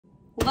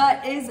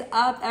What is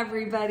up,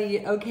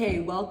 everybody?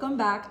 Okay, welcome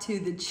back to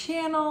the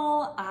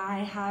channel. I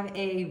have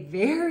a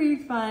very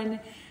fun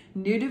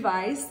new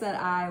device that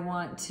I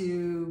want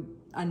to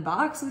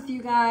unbox with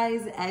you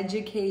guys,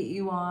 educate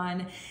you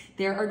on.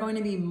 There are going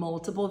to be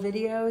multiple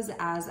videos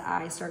as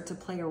I start to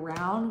play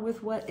around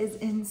with what is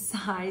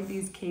inside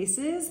these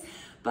cases,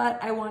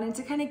 but I wanted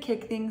to kind of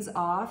kick things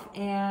off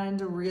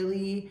and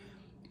really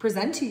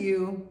present to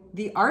you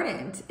the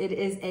Ardent. It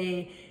is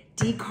a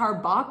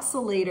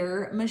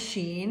decarboxylator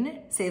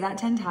machine, say that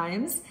 10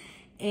 times,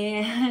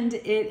 and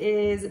it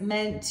is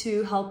meant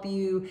to help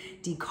you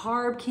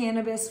decarb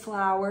cannabis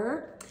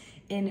flower,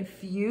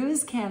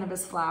 infuse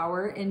cannabis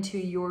flower into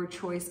your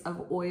choice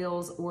of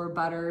oils or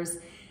butters.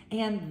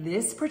 And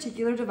this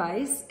particular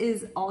device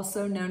is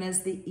also known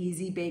as the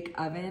easy bake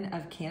oven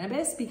of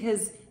cannabis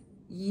because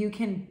you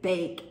can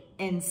bake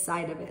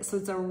inside of it. So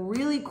it's a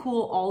really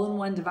cool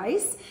all-in-one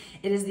device.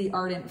 It is the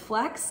Ardent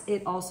Flex.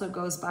 It also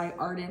goes by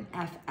Ardent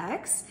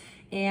FX.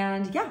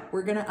 And yeah,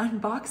 we're gonna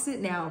unbox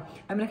it now.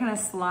 I'm gonna kind of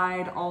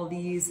slide all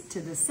these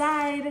to the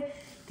side.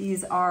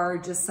 These are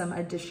just some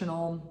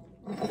additional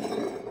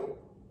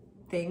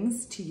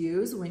things to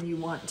use when you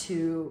want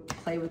to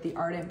play with the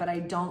Ardent, but I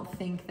don't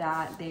think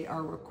that they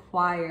are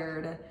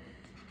required.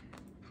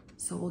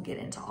 So we'll get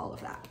into all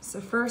of that.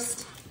 So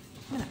first,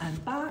 I'm gonna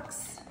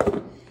unbox.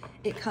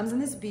 It comes in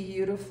this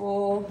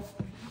beautiful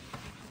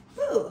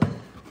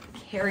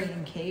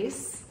carrying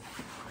case.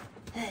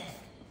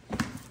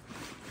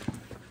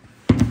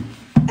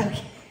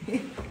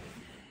 Okay,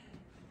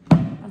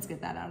 let's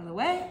get that out of the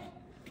way.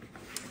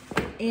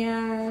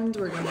 And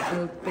we're gonna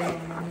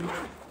open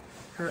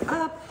her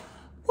up.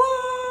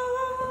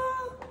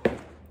 Whoa!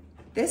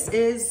 This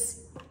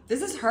is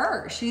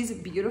her. She's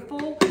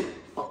beautiful.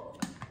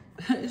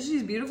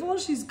 She's beautiful,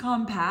 she's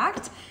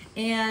compact,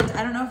 and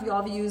I don't know if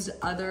y'all have used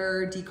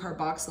other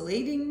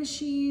decarboxylating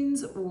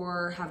machines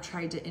or have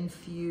tried to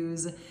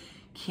infuse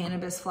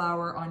cannabis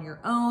flower on your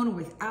own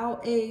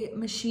without a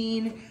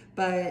machine,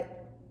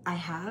 but I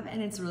have,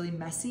 and it's really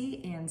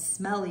messy and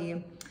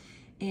smelly,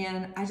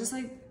 and I just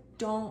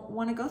don't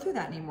want to go through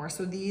that anymore.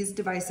 So these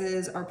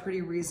devices are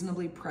pretty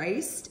reasonably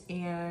priced,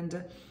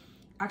 and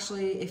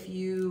actually if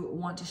you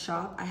want to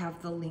shop, I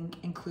have the link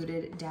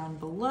included down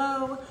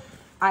below.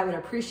 I would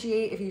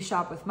appreciate if you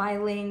shop with my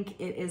link.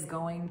 It is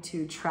going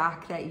to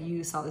track that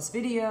you saw this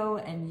video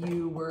and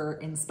you were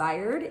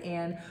inspired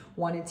and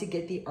wanted to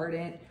get the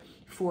Ardent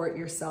for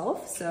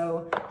yourself.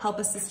 So help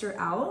a sister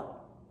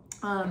out.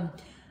 I'm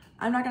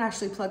not gonna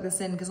actually plug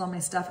this in because all my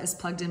stuff is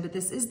plugged in, but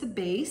this is the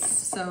base.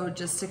 So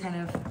just to kind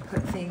of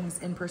put things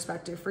in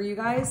perspective for you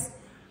guys,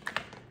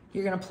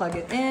 you're gonna plug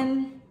it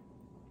in,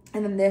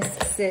 and then this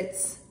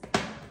sits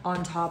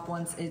on top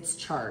once it's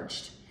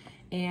charged.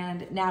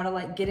 And now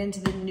to get into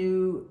the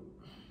to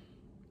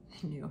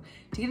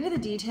get into the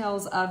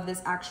details of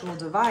this actual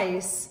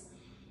device,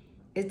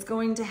 it's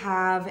going to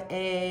have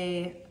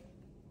a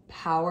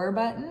power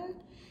button.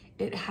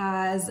 It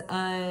has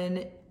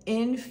an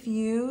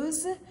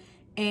infuse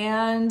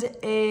and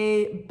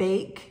a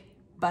bake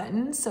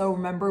button. So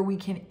remember, we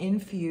can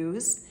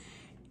infuse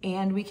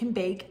and we can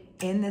bake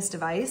in this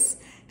device.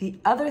 The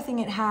other thing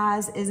it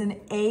has is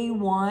an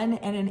A1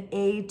 and an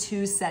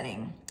A2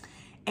 setting.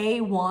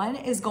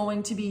 A1 is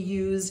going to be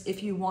used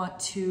if you want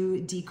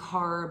to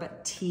decarb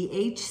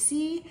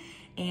THC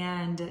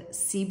and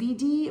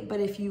CBD, but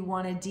if you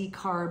want to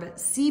decarb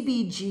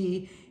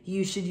CBG,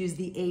 you should use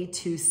the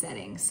A2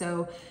 setting.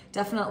 So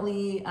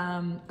definitely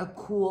a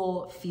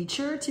cool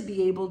feature to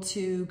be able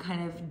to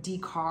kind of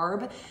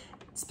decarb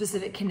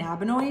specific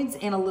cannabinoids,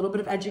 and a little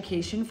bit of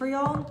education for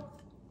y'all.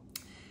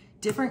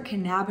 Different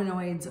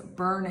cannabinoids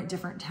burn at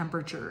different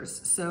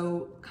temperatures.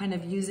 So kind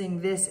of using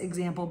this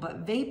example,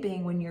 but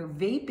vaping, when you're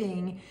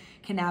vaping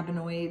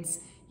cannabinoids,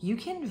 you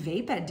can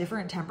vape at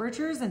different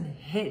temperatures and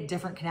hit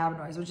different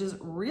cannabinoids, which is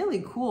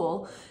really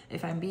cool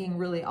if I'm being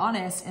really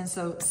honest. And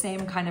so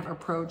same kind of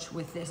approach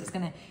with this. It's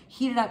gonna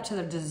heat it up to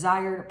the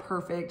desired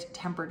perfect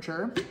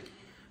temperature.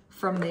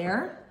 From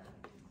there,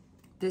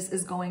 this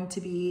is going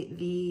to be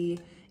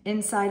the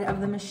inside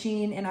of the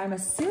machine, and I'm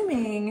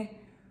assuming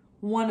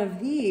one of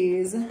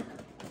these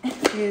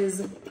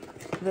is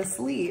the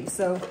sleeve.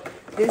 So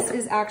this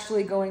is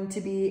actually going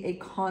to be a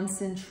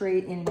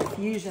concentrate and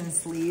infusion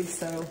sleeve.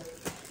 So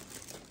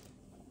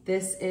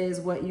this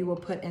is what you will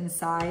put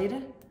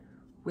inside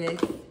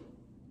with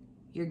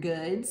your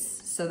goods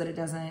so that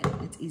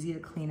it's easy to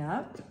clean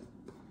up.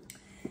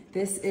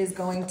 This is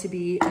going to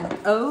be an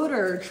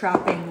odor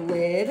trapping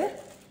lid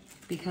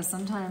because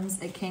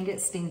sometimes it can get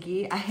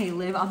stinky. I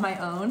live on my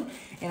own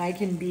and I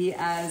can be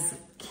as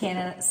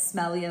Canna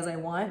smelly as I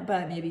want,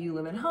 but maybe you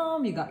live at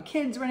home, you got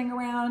kids running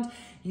around,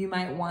 you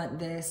might want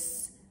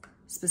this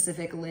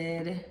specific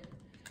lid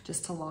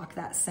just to lock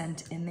that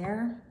scent in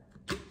there,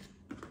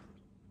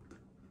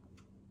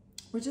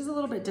 which is a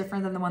little bit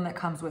different than the one that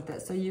comes with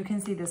it. So you can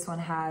see this one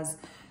has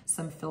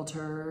some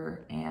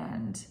filter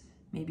and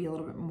maybe a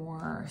little bit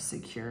more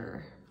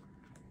secure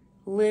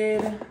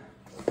lid.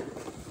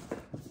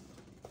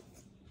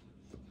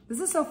 This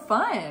is so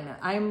fun.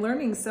 I'm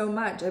learning so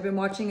much. I've been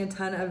watching a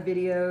ton of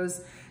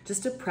videos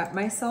just to prep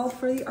myself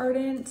for the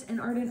Ardent and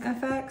Ardent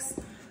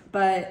FX,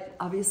 but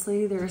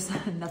obviously there's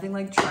nothing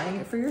like trying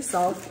it for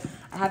yourself.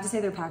 I have to say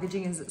their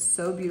packaging is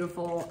so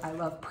beautiful. I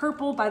love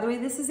purple. By the way,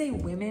 this is a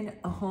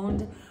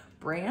women-owned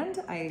brand.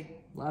 I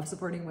love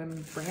supporting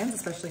women brands,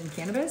 especially in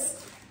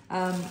cannabis.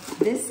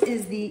 This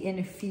is the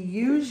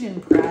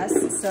infusion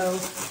press. So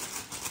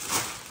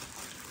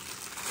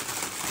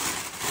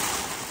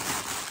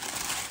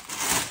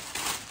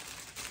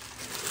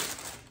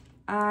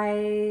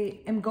I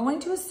am going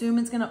to assume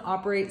it's gonna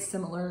operate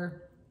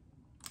similar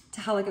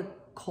to how like a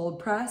cold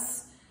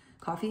press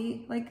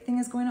coffee like thing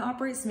is going to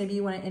operate. So maybe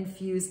you wanna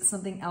infuse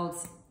something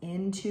else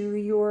into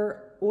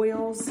your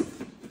oils.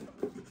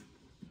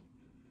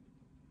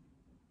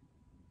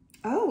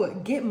 Oh,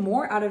 get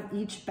more out of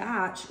each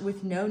batch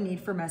with no need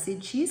for messy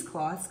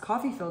cheesecloths,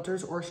 coffee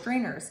filters, or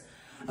strainers.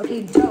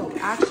 Okay, dope,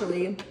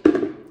 actually.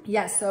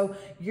 Yes, so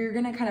you're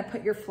gonna kind of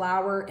put your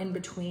flour in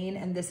between,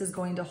 and this is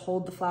going to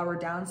hold the flour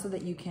down so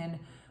that you can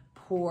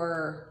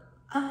pour,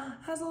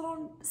 has a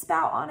little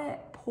spout on it,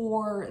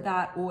 pour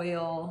that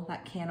oil,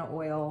 that Canna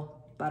oil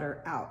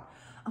butter out.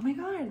 Oh my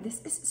God,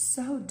 this is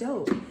so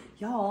dope.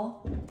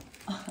 Y'all,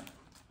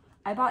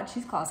 I bought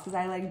cheesecloths because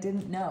I like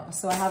didn't know.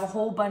 So I have a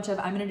whole bunch of,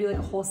 I'm gonna do like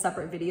a whole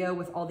separate video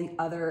with all the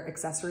other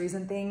accessories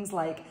and things,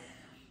 like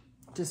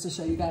just to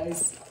show you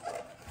guys.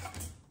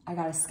 I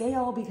got a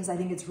scale because I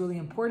think it's really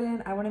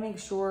important. I want to make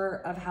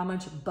sure of how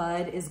much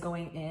bud is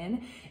going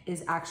in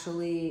is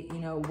actually, you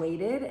know,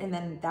 weighted, and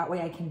then that way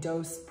I can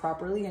dose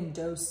properly and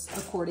dose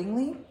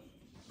accordingly.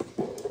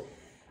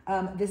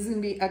 This is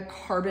going to be a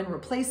carbon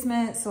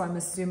replacement, so I'm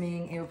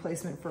assuming a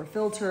replacement for a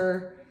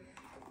filter.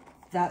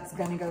 That's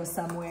going to go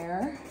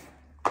somewhere.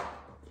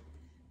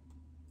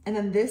 And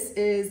then this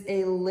is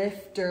a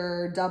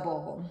lifter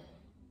double.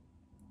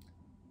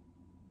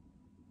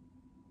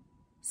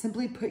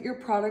 Simply put your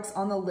products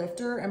on the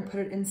lifter and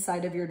put it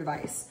inside of your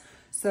device.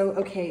 So,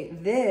 okay,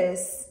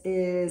 this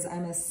is,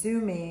 I'm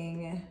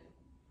assuming,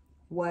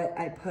 what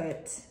I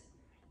put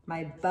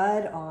my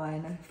bud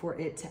on for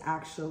it to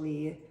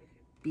actually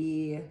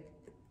be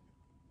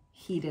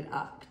heated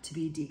up, to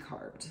be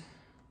decarbed.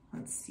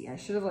 Let's see, I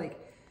should have like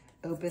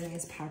opened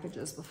these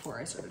packages before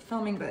I started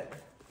filming, but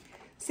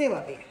say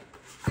lovey.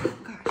 Oh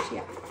gosh,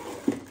 yeah.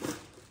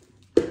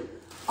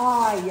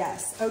 Ah,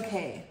 yes,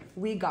 okay,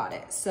 we got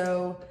it.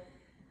 So,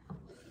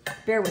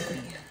 bear with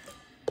me.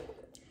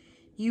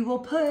 You will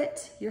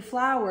put your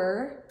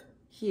flour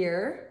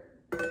here,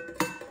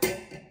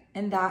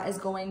 and that is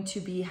going to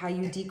be how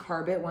you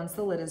decarb it once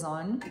the lid is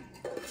on.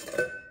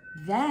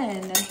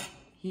 Then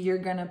you're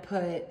gonna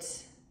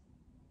put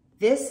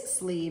this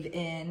sleeve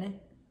in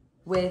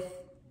with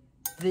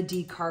the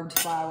decarbed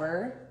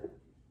flour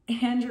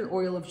and your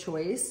oil of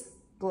choice,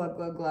 glug,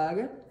 glug,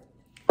 glug.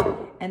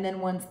 And then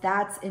once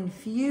that's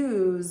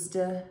infused,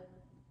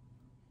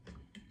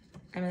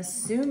 I'm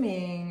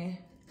assuming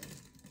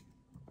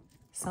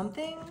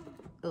something.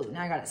 Oh,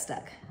 now I got it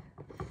stuck.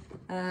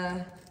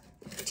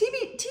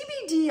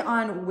 TBD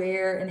on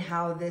where and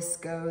how this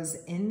goes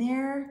in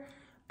there.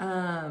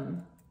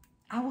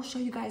 I will show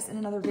you guys in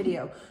another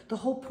video. The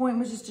whole point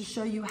was just to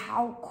show you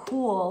how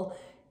cool,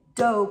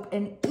 dope,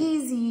 and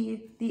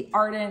easy the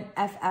Ardent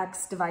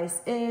FX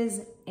device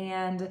is.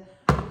 And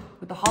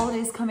with the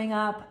holidays coming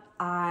up,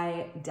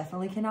 I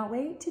definitely cannot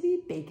wait to be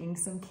baking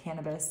some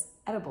cannabis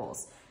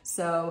edibles.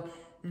 So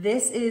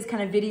this is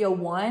kind of video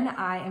one.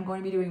 I am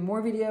going to be doing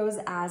more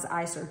videos as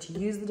I start to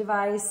use the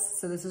device.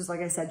 So this is,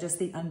 like I said, just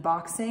the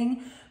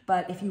unboxing.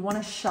 But if you want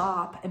to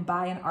shop and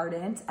buy an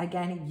Ardent,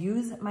 again,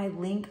 use my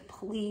link,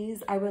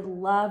 please. I would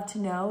love to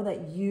know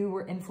that you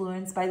were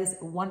influenced by this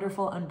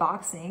wonderful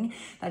unboxing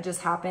that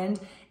just happened,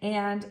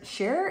 and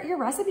share your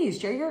recipes,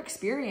 share your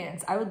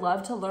experience. I would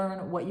love to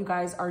learn what you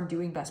guys are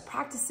doing, best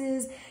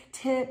practices,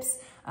 tips,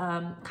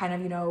 kind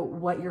of, you know,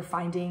 what you're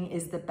finding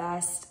is the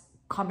best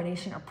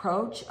combination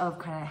approach of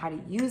kind of how to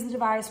use the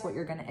device, what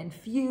you're going to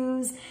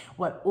infuse,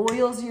 what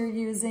oils you're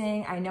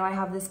using. I know I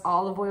have this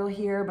olive oil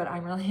here, but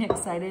I'm really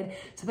excited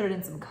to put it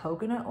in some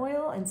coconut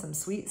oil and some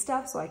sweet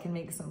stuff so I can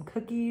make some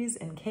cookies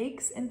and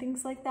cakes and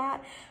things like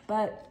that.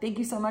 But thank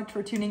you so much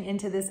for tuning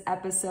into this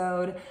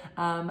episode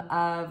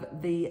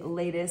of the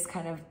latest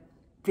kind of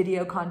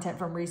video content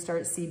from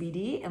Restart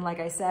CBD. And like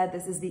I said,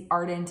 this is the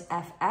Ardent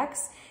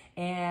FX.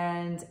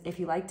 And if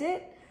you liked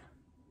it,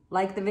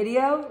 like the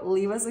video,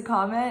 leave us a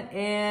comment,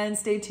 and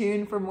stay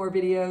tuned for more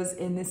videos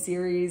in this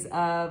series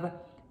of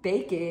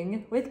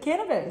baking with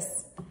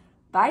cannabis.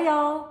 Bye,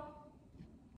 y'all.